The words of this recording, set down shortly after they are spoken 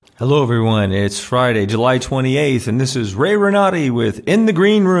Hello, everyone. It's Friday, July 28th, and this is Ray Renati with In the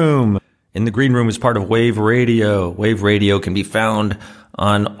Green Room. In the Green Room is part of Wave Radio. Wave Radio can be found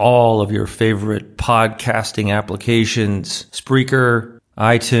on all of your favorite podcasting applications, Spreaker,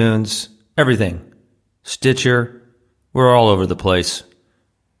 iTunes, everything. Stitcher. We're all over the place.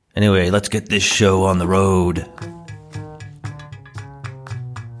 Anyway, let's get this show on the road.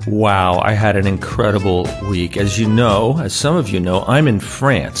 Wow, I had an incredible week. As you know, as some of you know, I'm in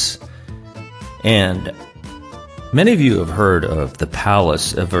France. And many of you have heard of the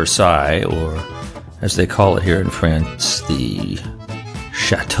Palace of Versailles, or as they call it here in France, the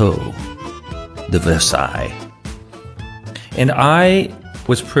Chateau de Versailles. And I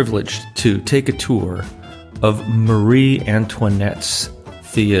was privileged to take a tour of Marie Antoinette's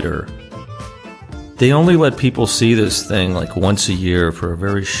theater. They only let people see this thing like once a year for a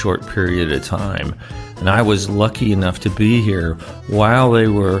very short period of time. And I was lucky enough to be here while they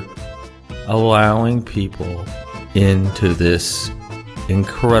were allowing people into this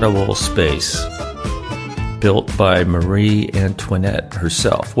incredible space built by Marie Antoinette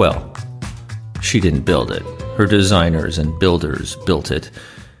herself. Well, she didn't build it. Her designers and builders built it.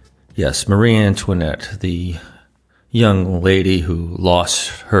 Yes, Marie Antoinette, the young lady who lost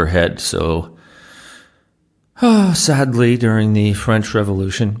her head so sadly during the French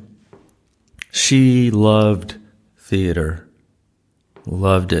Revolution. She loved theater.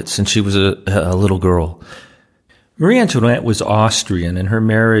 Loved it since she was a little girl. Marie Antoinette was Austrian, and her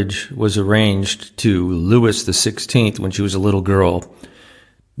marriage was arranged to Louis XVI when she was a little girl.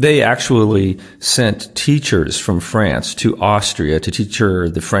 They actually sent teachers from France to Austria to teach her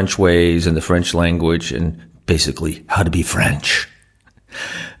the French ways and the French language and basically how to be French.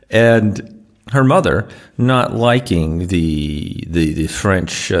 And her mother, not liking the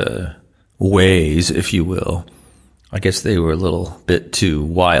French ways, if you will, I guess they were a little bit too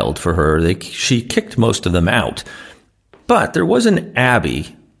wild for her. She kicked most of them out. But there was an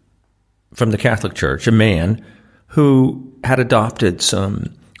abbé from the Catholic Church, a man who had adopted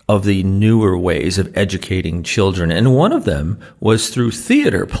some of the newer ways of educating children. And one of them was through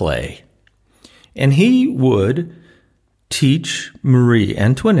theater play. And he would teach Marie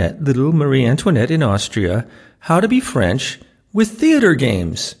Antoinette, little Marie Antoinette in Austria, how to be French with theater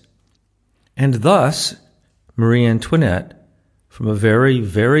games. And thus, Marie Antoinette, from a very,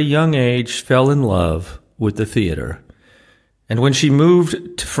 very young age, fell in love with the theater. And when she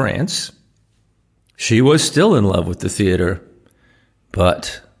moved to France, she was still in love with the theater.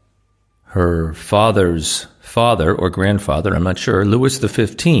 But her father's father or grandfather, I'm not sure, Louis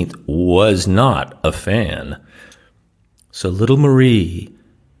XV, was not a fan. So little Marie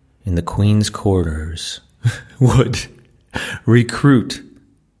in the Queen's quarters would recruit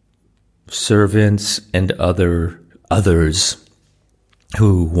servants and others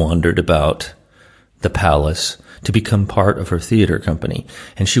who wandered about the palace to become part of her theater company.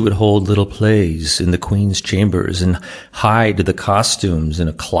 And she would hold little plays in the Queen's chambers and hide the costumes in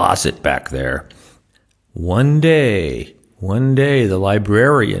a closet back there. One day, the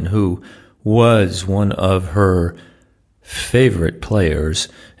librarian, who was one of her favorite players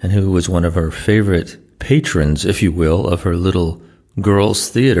and who was one of her favorite patrons, if you will, of her little girls'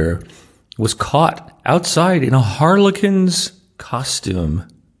 theater, was caught outside in a harlequin's costume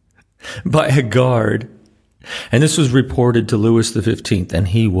by a guard. And this was reported to Louis XV, and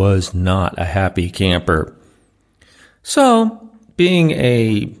he was not a happy camper. So, being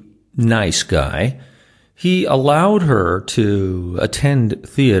a nice guy, he allowed her to attend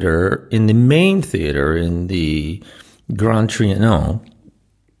theater in the main theater in the Grand Trianon.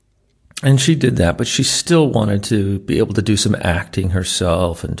 And she did that, but she still wanted to be able to do some acting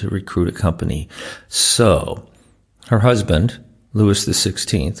herself and to recruit a company. So, her husband, Louis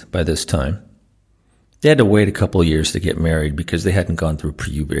XVI, by this time, they had to wait a couple of years to get married because they hadn't gone through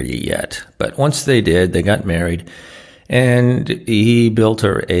puberty yet. But once they did, they got married, and he built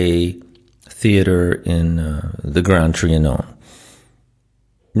her a theater in the Grand Trianon.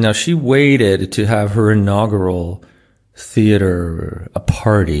 Now, she waited to have her inaugural theater, a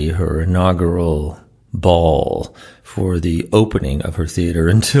party, her inaugural ball for the opening of her theater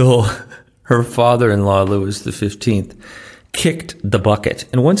until her father-in-law, Louis XV, kicked the bucket.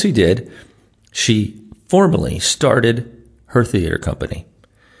 And once he did, she formally started her theater company.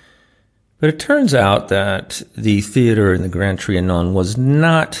 But it turns out that the theater in the Grand Trianon was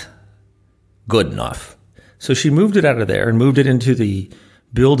not good enough. So she moved it out of there and moved it into the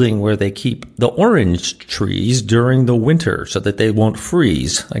building where they keep the orange trees during the winter so that they won't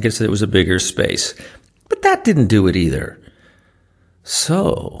freeze. I guess it was a bigger space. But that didn't do it either.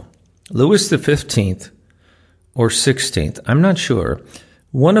 So Louis XV or 16th, I'm not sure,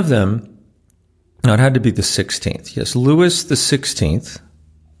 One of them, no, it had to be the 16th. Yes, Louis the 16th,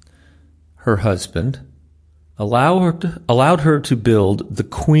 her husband, allowed her to build the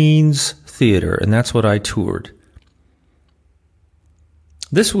Queen's Theater, and that's what I toured.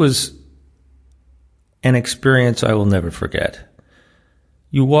 This was an experience I will never forget.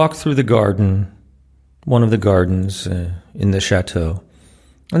 You walk through the garden, one of the gardens in the chateau,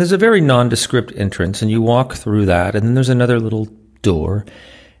 and there's a very nondescript entrance, and you walk through that, and then there's another little door,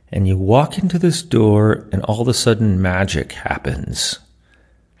 and you walk into this door, and all of a sudden magic happens.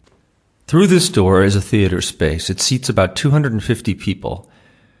 Through this door is a theater space. It seats about 250 people,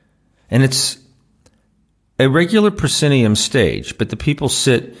 and it's a regular proscenium stage, but the people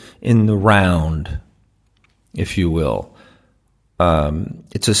sit in the round, if you will.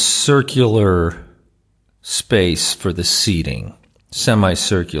 It's a circular space for the seating,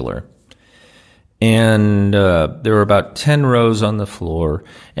 semicircular. And there are about 10 rows on the floor,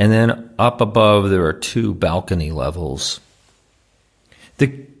 and then up above there are 2 balcony levels. The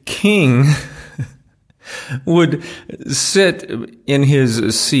king would sit in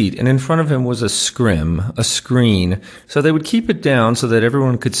his seat, and in front of him was a screen. So they would keep it down so that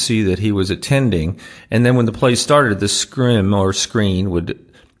everyone could see that he was attending. And then when the play started, the screen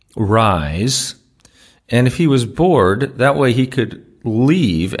would rise. And if he was bored, that way he could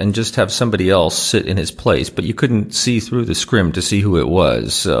leave and just have somebody else sit in his place. But you couldn't see through the scrim to see who it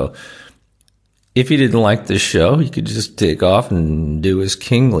was. So if he didn't like the show, he could just take off and do his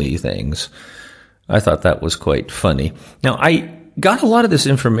kingly things. I thought that was quite funny. Now, I got a lot of this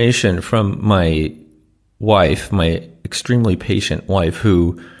information from my wife, my extremely patient wife,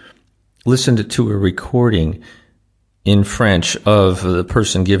 who listened to a recording in French of the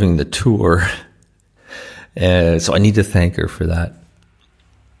person giving the tour. So I need to thank her for that.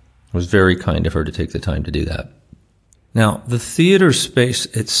 It was very kind of her to take the time to do that. Now, the theater space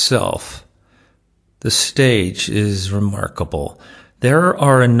itself, the stage, is remarkable. There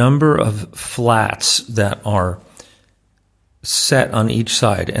are a number of flats that are set on each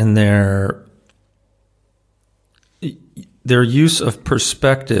side, and their use of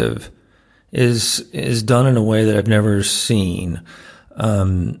perspective is done in a way that I've never seen.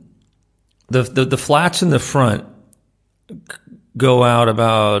 The flats in the front go out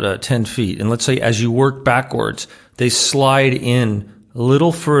about 10 feet, and let's say as you work backwards, they slide in a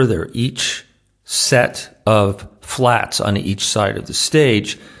little further, each set of flats on each side of the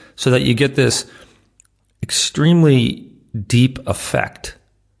stage, so that you get this extremely deep effect.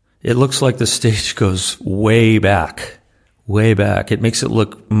 It looks like the stage goes way back. It makes it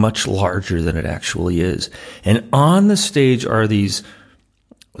look much larger than it actually is. And on the stage are these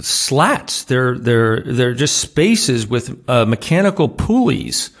slats. They're just spaces with mechanical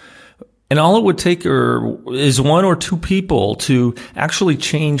pulleys. And all it would take is 1 or 2 people to actually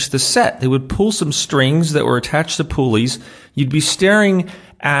change the set. They would pull some strings that were attached to pulleys. You'd be staring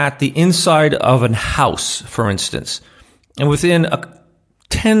at the inside of a house, for instance. And within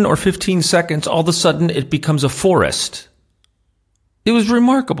 10 or 15 seconds, all of a sudden, it becomes a forest. It was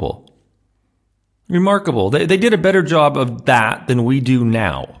remarkable. They did a better job of that than we do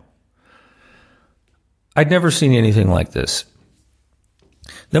now. I'd never seen anything like this.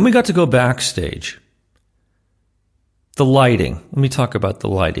 Then we got to go backstage. The lighting. Let me talk about the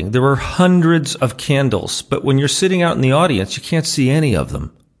lighting. There were hundreds of candles, but when you're sitting out in the audience, you can't see any of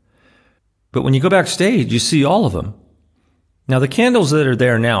them. But when you go backstage, you see all of them. Now, the candles that are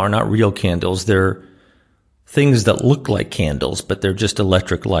there now are not real candles. They're things that look like candles, but they're just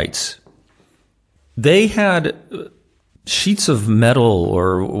electric lights. They had sheets of metal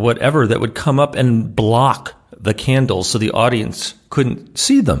or whatever that would come up and block the candles so the audience couldn't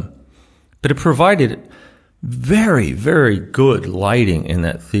see them. But it provided very, very good lighting in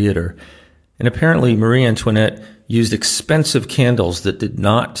that theater. And apparently Marie Antoinette used expensive candles that did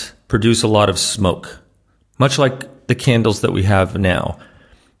not produce a lot of smoke, much like the candles that we have now.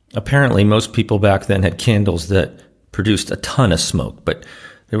 Apparently most people back then had candles that produced a ton of smoke, but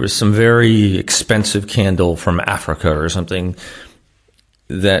there was some very expensive candle from Africa or something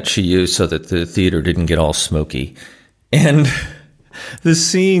that she used so that the theater didn't get all smoky. And the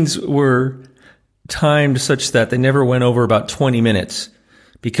scenes were timed such that they never went over about 20 minutes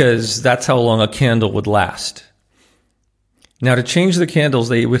because that's how long a candle would last. Now, to change the candles,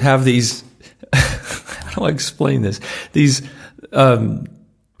 they would have these, how do I explain this? These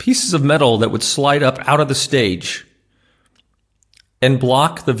pieces of metal that would slide up out of the stage and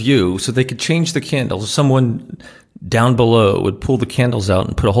block the view so they could change the candles. Someone down below would pull the candles out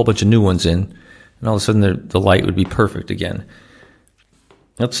and put a whole bunch of new ones in, and all of a sudden the light would be perfect again.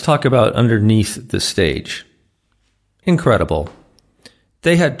 Let's talk about underneath the stage. Incredible.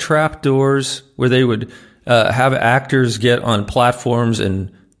 They had trap doors where they would have actors get on platforms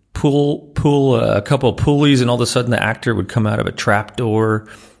and pull a couple of pulleys, and all of a sudden the actor would come out of a trap door.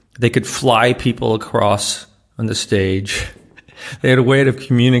 They could fly people across on the stage. They had a way of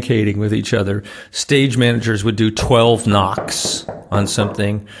communicating with each other. Stage managers would do 12 knocks on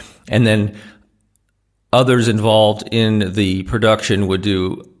something, and then others involved in the production would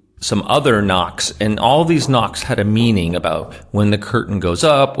do some other knocks, and all these knocks had a meaning about when the curtain goes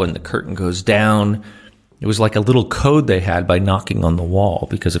up, when the curtain goes down. It was like a little code they had by knocking on the wall,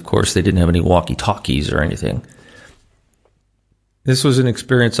 because of course they didn't have any walkie-talkies or anything. This was an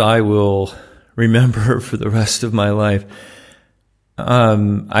experience I will remember for the rest of my life.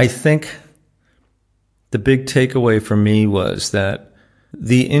 I think the big takeaway for me was that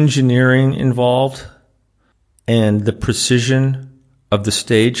the engineering involved and the precision of the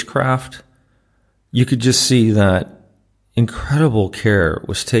stagecraft, you could just see that incredible care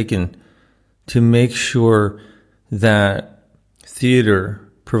was taken to make sure that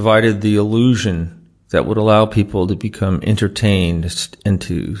theater provided the illusion that would allow people to become entertained and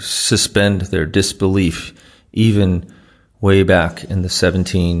to suspend their disbelief, even way back in the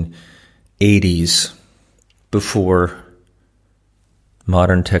 1780s, before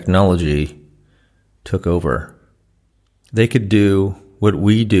modern technology took over. They could do what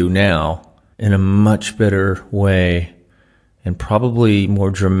we do now in a much better way, and probably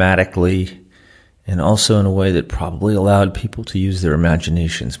more dramatically, and also in a way that probably allowed people to use their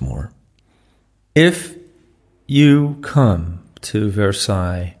imaginations more. If you come to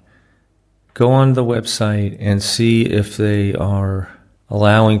Versailles, go on the website and see if they are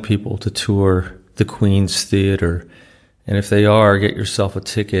allowing people to tour the Queen's Theatre. And if they are, get yourself a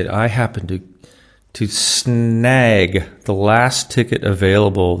ticket. I happen to snag the last ticket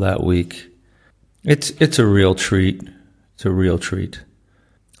available that week. It's a real treat. It's a real treat.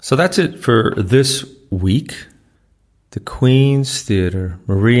 So that's it for this week. The Queen's Theatre,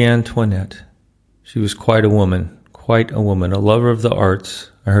 Marie Antoinette. She was quite a woman, a lover of the arts.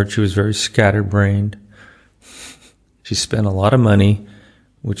 I heard she was very scatterbrained. She spent a lot of money,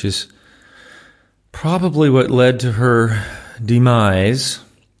 which is probably what led to her demise.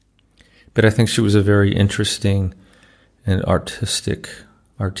 But I think she was a very interesting and artistic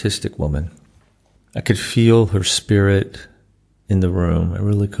woman. I could feel her spirit in the room. I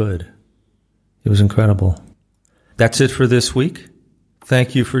really could. It was incredible. That's it for this week.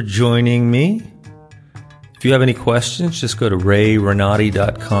 Thank you for joining me. If you have any questions, just go to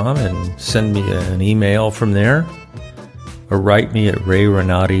rayrenati.com and send me an email from there, or write me at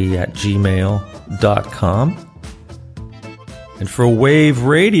rayrenati@gmail.com. And for Wave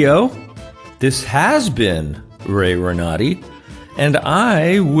Radio, this has been Ray Renati, and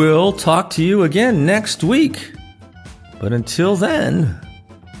I will talk to you again next week. But until then,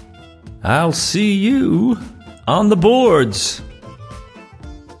 I'll see you on the boards.